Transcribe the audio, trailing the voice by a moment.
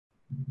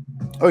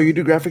Oh, you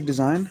do graphic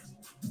design?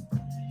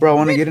 Bro, I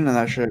want to get into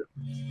that shit.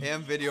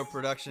 And video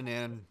production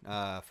and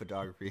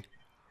photography.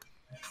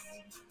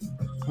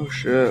 Oh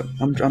shit.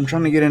 I'm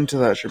trying to get into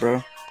that shit,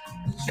 bro.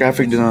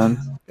 Graphic design.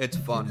 It's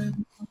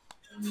fun.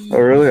 Oh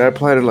really? I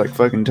applied to like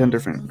fucking 10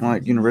 different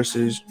like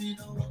universities.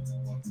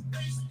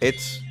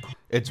 It's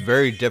it's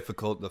very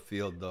difficult the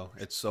field though.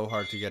 It's so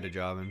hard to get a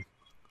job in.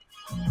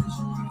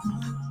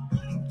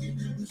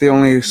 They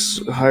only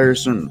hire a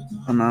certain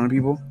amount of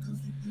people.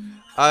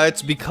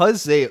 It's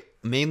because they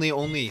mainly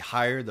only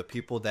hire the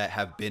people that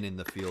have been in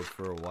the field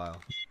for a while.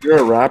 You're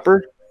a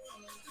rapper?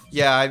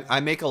 Yeah, I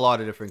make a lot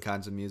of different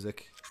kinds of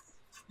music.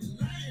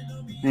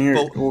 And you're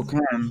But what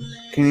kind?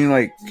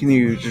 Can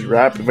you just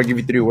rap if I give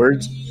you 3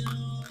 words?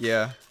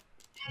 yeah,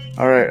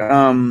 Alright,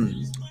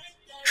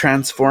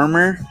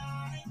 Transformer.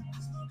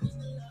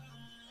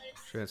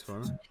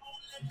 Transformer.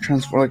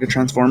 Transform like a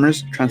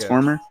Transformers.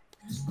 Yeah,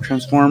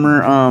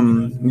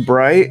 Transformer,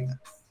 Bright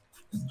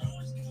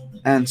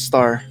and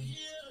Star.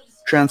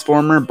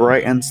 Transformer,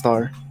 Bright and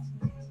Star.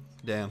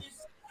 damn.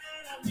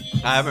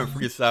 I haven't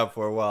freestyled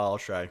for a while. I'll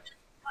try.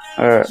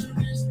 Alright.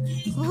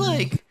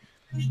 Like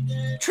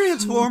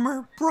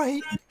Transformer,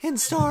 Bright, and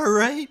Star,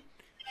 right?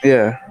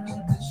 Yeah.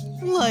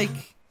 Like,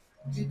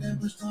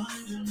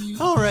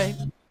 all right,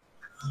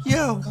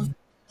 yo.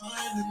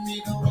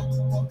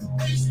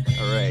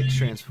 All right,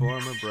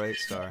 Transformer, Bright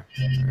Star.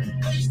 All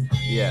right.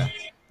 Yeah,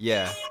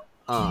 yeah.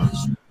 Uh,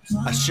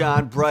 I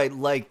shine bright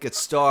like a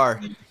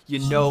star. You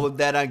know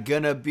that I'm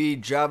gonna be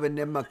driving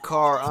in my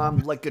car. I'm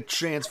like a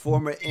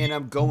transformer and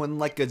I'm going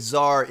like a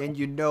czar. And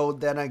you know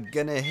that I'm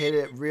gonna hit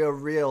it real,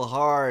 real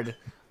hard.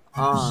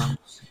 Uh,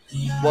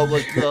 what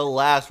was the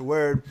last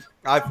word?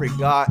 I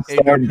forgot. And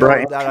you Star, know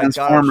Bright, that and I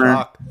got a Transformer.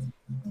 shock.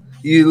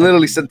 You I,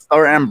 literally said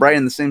Star and Bright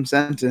in the same oh,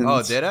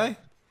 sentence. did I?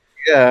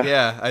 Yeah.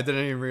 Yeah, I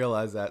didn't even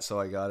realize that, so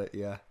I got it.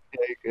 Yeah.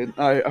 Yeah, you're good.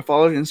 I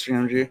followed your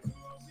Instagram, G.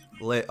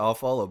 Lit. I'll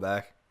follow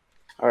back.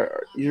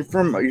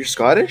 You're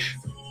Scottish?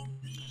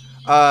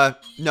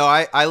 No,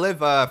 I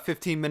live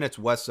 15 minutes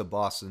west of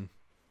Boston.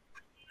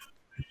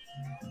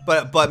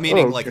 But Oh,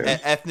 meaning like okay.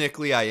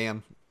 ethnically, I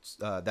am.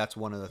 That's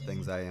one of the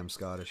things I am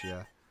Scottish.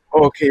 Yeah.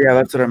 Oh, okay, yeah,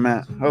 that's what I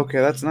meant. Okay,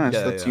 that's nice.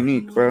 Yeah, That's yeah.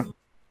 unique, bro.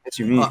 That's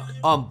unique.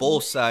 On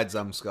both sides,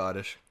 I'm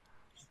Scottish.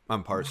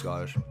 I'm part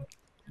Scottish.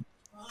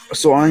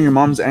 So on your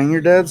mom's and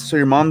your dad's? So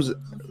your mom's,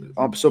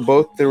 so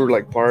both they were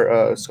like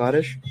part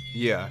Scottish?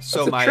 Yeah. That's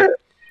So a trip.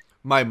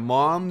 my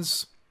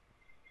mom's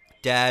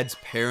dad's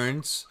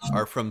parents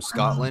are from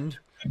Scotland.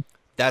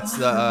 That's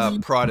the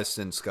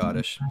Protestant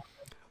Scottish.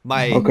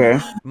 My Okay.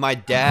 my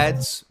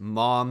dad's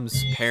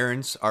mom's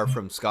parents are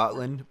from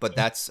Scotland, but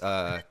that's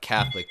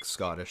Catholic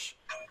Scottish.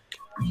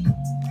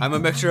 I'm a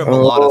mixture of a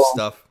lot of Oh,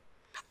 stuff.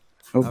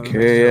 I'm a okay,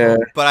 mixture of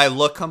yeah. but I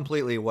look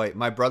completely white.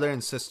 My brother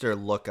and sister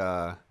look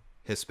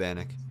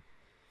Hispanic.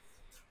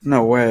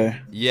 No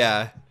way.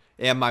 Yeah,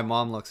 and my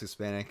mom looks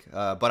Hispanic.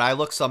 But I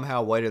look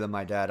somehow whiter than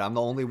my dad. I'm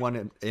the only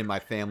one in my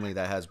family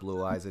that has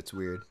blue eyes. It's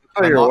weird.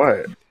 I thought you were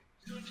white.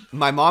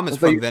 My mom I is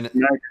thought from you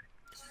were.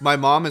 my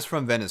mom is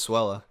from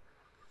Venezuela.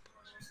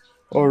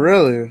 Oh,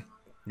 really?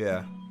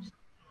 Yeah.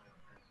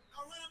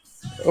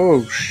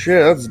 Oh,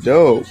 shit, that's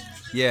dope.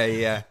 Yeah,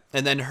 yeah.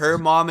 And then her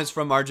mom is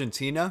from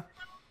Argentina,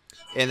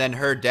 and then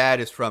her dad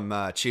is from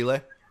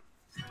Chile.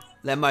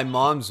 Then my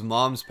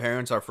mom's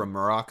parents are from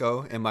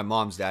Morocco, and my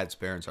mom's dad's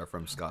parents are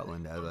from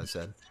Scotland, as I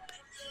said.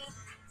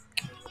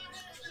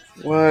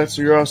 What?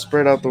 So you're all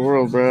spread out the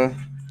world, bro.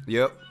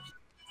 Yep.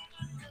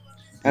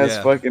 That's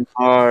Yeah. fucking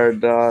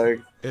hard,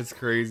 dog. It's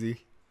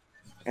crazy.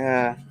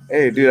 Yeah.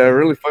 Hey, dude, I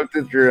really fucked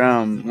with your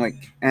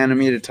like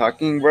animated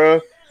talking,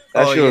 bro.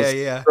 That Oh shit yeah, was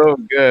yeah, so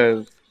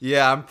good.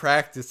 yeah. I'm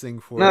practicing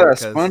for No, it, that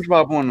cause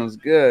SpongeBob one was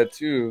good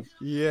too.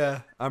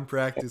 yeah, I'm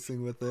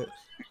practicing with it.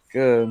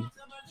 Good.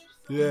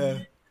 Yeah.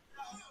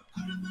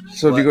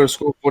 So do you But go to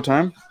school full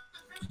time?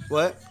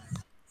 what?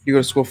 You go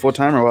to school full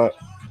time or what?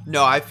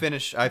 No, I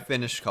finished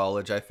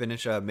college. I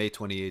finished May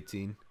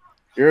 2018.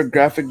 You're a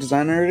graphic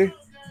designer already?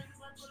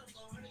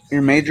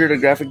 You're majored a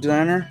graphic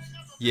designer?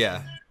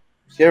 Yeah.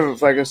 You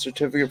have like a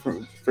certificate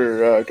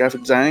for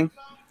graphic designing?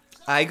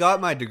 I got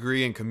my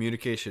degree in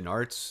communication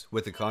arts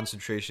with a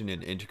concentration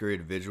in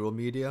integrated visual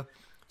media.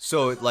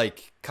 So it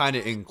like kind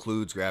of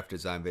includes graphic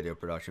design, video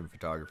production,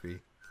 photography,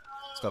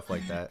 stuff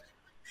like that.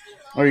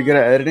 Are you good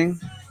at editing?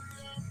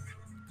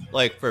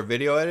 Like for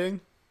video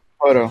editing,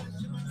 Photo.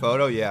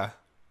 photo, yeah.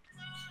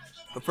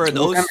 But for What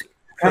those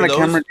for kind of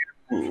camera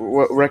those do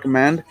you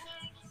recommend?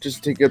 Just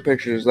to take good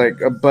pictures,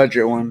 like a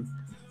budget one.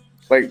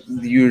 Like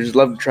you just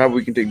love to travel,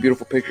 you can take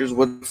beautiful pictures.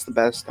 What's the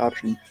best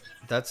option?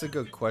 that's a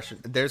good question.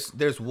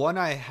 There's one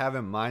I have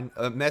in mind.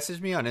 Message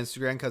me on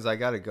Instagram because I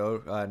gotta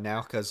go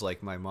now because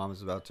like my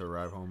mom's about to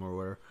arrive home or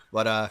whatever.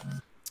 But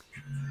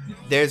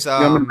there's You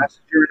want me to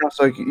message you right now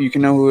so you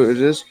can know who it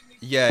is?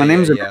 yeah, My yeah,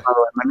 name's Amir, yeah. by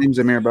the way. My name's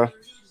Amir, bro.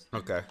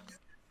 Okay.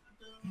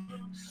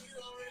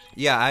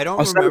 Yeah, I don't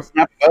I'll send a remember.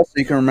 snap to us so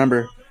you can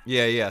remember.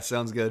 Yeah, yeah,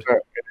 sounds good.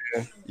 Alright,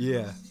 yeah.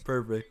 Yeah,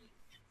 perfect.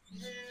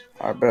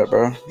 I bet,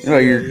 bro. You know, Yeah,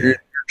 you're yeah.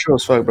 chill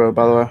as fuck, bro.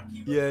 By the way.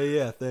 Yeah,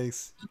 yeah,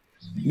 thanks.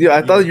 Yeah,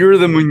 I thought you were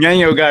the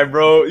Muñeño guy,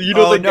 bro. You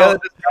know Oh the guy no,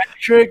 that does magic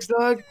tricks,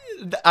 dog?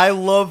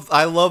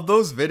 I love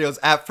those videos.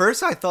 At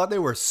first, I thought they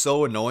were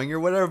so annoying or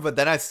whatever, but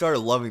then I started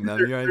loving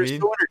them. You know what I They're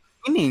mean? so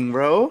entertaining,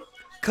 bro.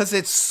 Cause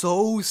it's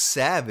so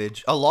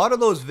savage. A lot of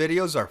those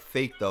videos are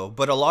fake though,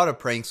 but a lot of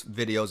pranks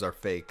videos are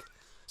fake.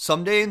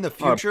 Someday in the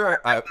future,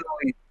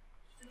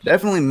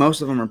 Definitely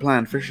most of them are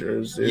planned for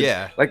sure, dude.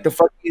 yeah. Like the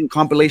fucking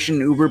compilation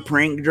Uber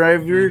prank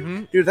driver,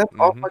 Mm-hmm. dude. That's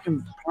all Mm-hmm.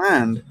 fucking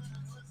planned.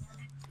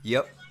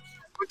 Yep.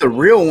 But the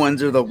real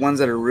ones are the ones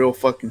that are real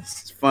fucking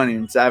funny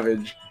and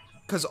savage.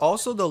 Cause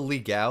also the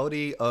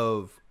legality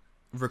of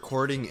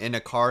recording in a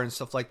car and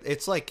stuff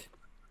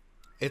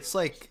it's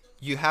like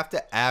you have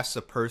to ask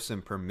the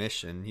person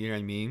permission. You know what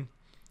I mean?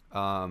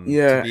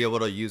 To Yeah, be able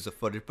to use the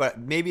footage, but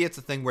maybe it's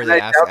a thing where and they I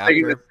ask doubt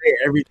they're gonna after. say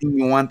everything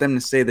you want them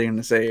to say. They're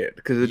gonna say it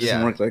because it doesn't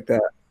Yeah. work like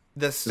that.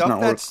 The Does stuff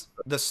not work.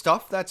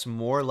 that's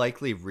more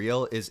likely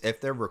real is if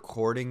they're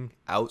recording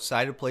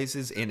outside of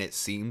places and it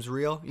seems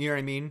real. You know what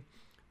I mean?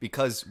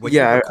 Because when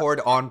you Yeah, record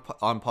on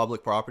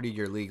public property,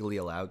 you're legally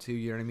allowed to.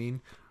 You know what I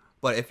mean?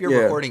 But if you're yeah,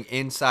 recording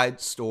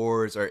inside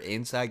stores or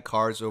inside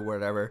cars or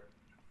whatever,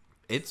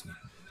 it's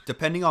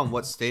depending on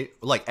what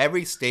state. Like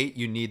every state,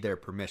 you need their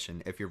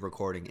permission if you're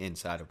recording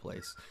inside a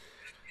place.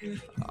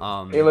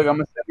 Hey, look, I'm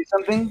gonna send you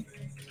something.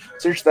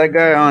 Search that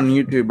guy on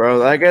YouTube, bro.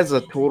 That guy's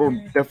a total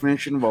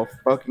definition of a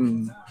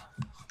fucking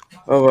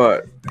of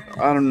a.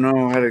 I don't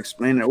know how to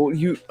explain it. Well,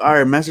 you all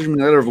right? Message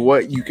me later of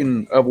what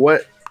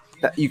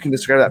that you can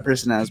describe that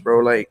person as, bro.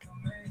 Like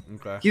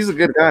Okay. he's a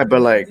good guy,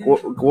 but like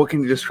what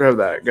can you describe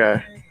that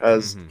guy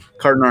as? Hmm.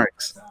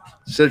 Cardinarks.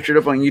 Search it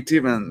up on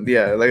YouTube and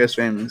yeah, that guy's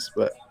famous,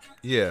 but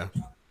Yeah.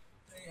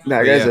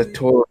 that But guy's yeah. a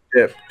total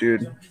dip,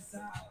 dude.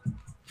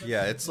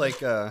 Yeah, it's like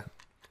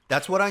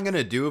that's what I'm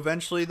gonna do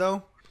eventually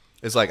though.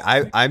 Is like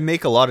I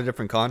make a lot of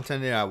different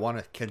content and I want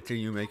to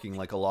continue making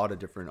like a lot of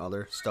different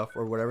other stuff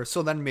or whatever.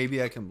 So then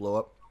maybe I can blow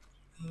up.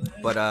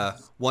 But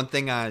one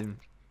thing I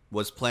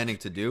was planning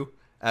to do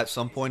at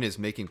some point is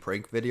making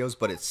prank videos,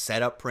 but it's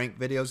setup prank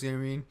videos, you know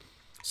what I mean?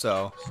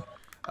 So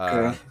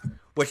uh Okay.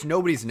 which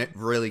nobody's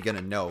really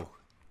gonna know.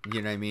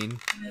 You know what I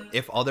mean?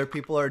 If other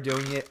people are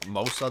doing it,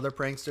 most other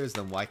pranksters,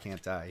 then why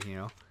can't I, you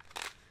know?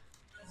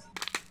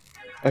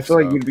 I feel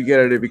like So you'd be good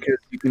at it because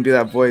you can do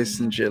that voice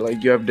and shit.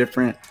 Like you have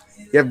different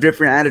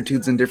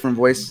attitudes and different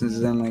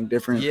voices and like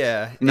different,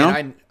 yeah, you know.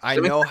 and I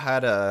know how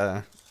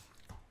to,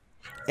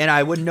 and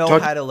I would know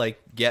Talk how to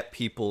like get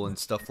people and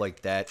stuff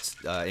like that,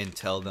 and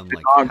tell them to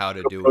like dogs, how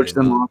to do it approach and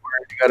them not. awkward.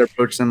 You gotta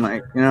approach them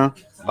like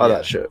all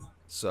that Yeah. shit.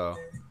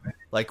 So,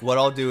 like, what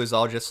I'll do is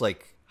I'll just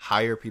like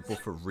hire people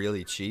for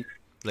really cheap.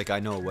 Like, I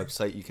know a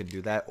website you can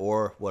do that,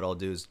 or what I'll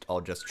do is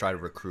I'll just try to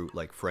recruit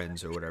like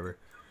friends or whatever.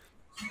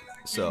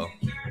 So,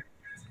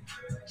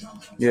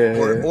 Yeah,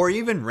 or yeah. or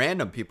even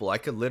random people. I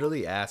could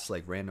literally ask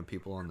like random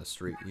people on the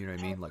street. You know what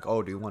I mean? Like,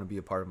 oh, do you want to be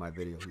a part of my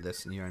video?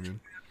 This, you know what I mean?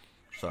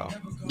 So,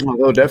 Oh,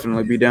 they'll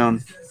definitely be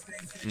down.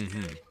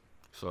 hmm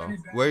so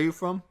where are you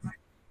from?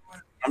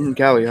 I'm from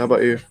Cali. How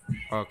about you?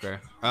 Okay.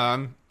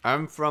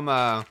 I'm from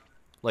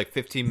like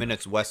 15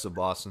 minutes west of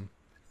Boston.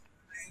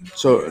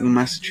 So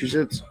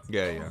Massachusetts.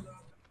 Yeah, yeah,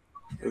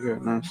 Okay,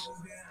 nice.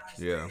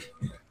 yeah.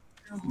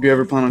 Do you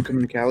ever plan on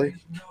coming to Cali?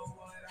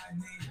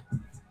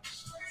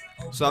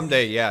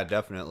 Someday, yeah,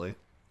 definitely.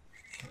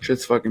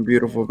 Shit's fucking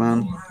beautiful,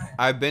 man.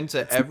 I've been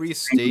to every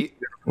state.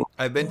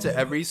 I've been to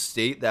every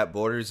state that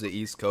borders the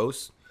East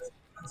Coast.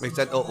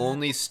 Except the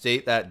only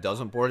state that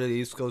doesn't border the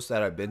East Coast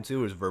that I've been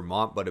to is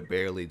Vermont, but it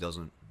barely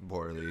doesn't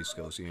border the East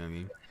Coast. You know what I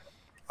mean?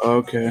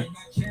 Okay.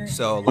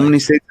 So How many like,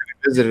 states have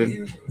you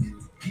visited?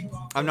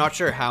 I'm not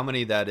sure how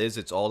many that is.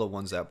 It's all the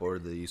ones that border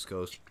the East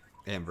Coast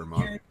and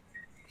Vermont.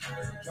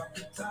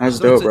 That's So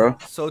dope, bro.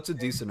 it's a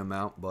decent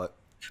amount, but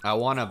I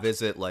want to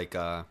visit like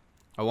I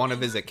want to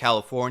visit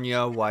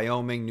California,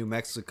 Wyoming, New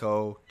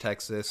Mexico,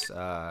 Texas,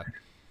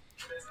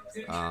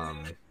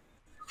 um,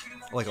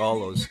 like all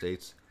those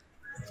states.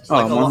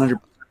 Like Oh, 100.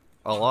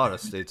 a lot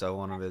of states I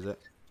want to visit,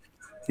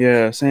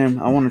 Yeah, same.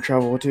 I want to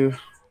travel too.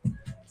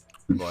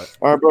 but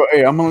All right, bro.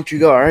 Hey, I'm gonna let you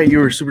go. All right, you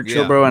were super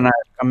chill, yeah, bro, and I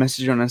messaged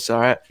you on this. All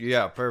right.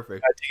 yeah,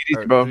 perfect. Take it All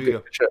easy, right, bro. see Good ya.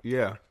 shit.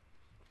 Yeah.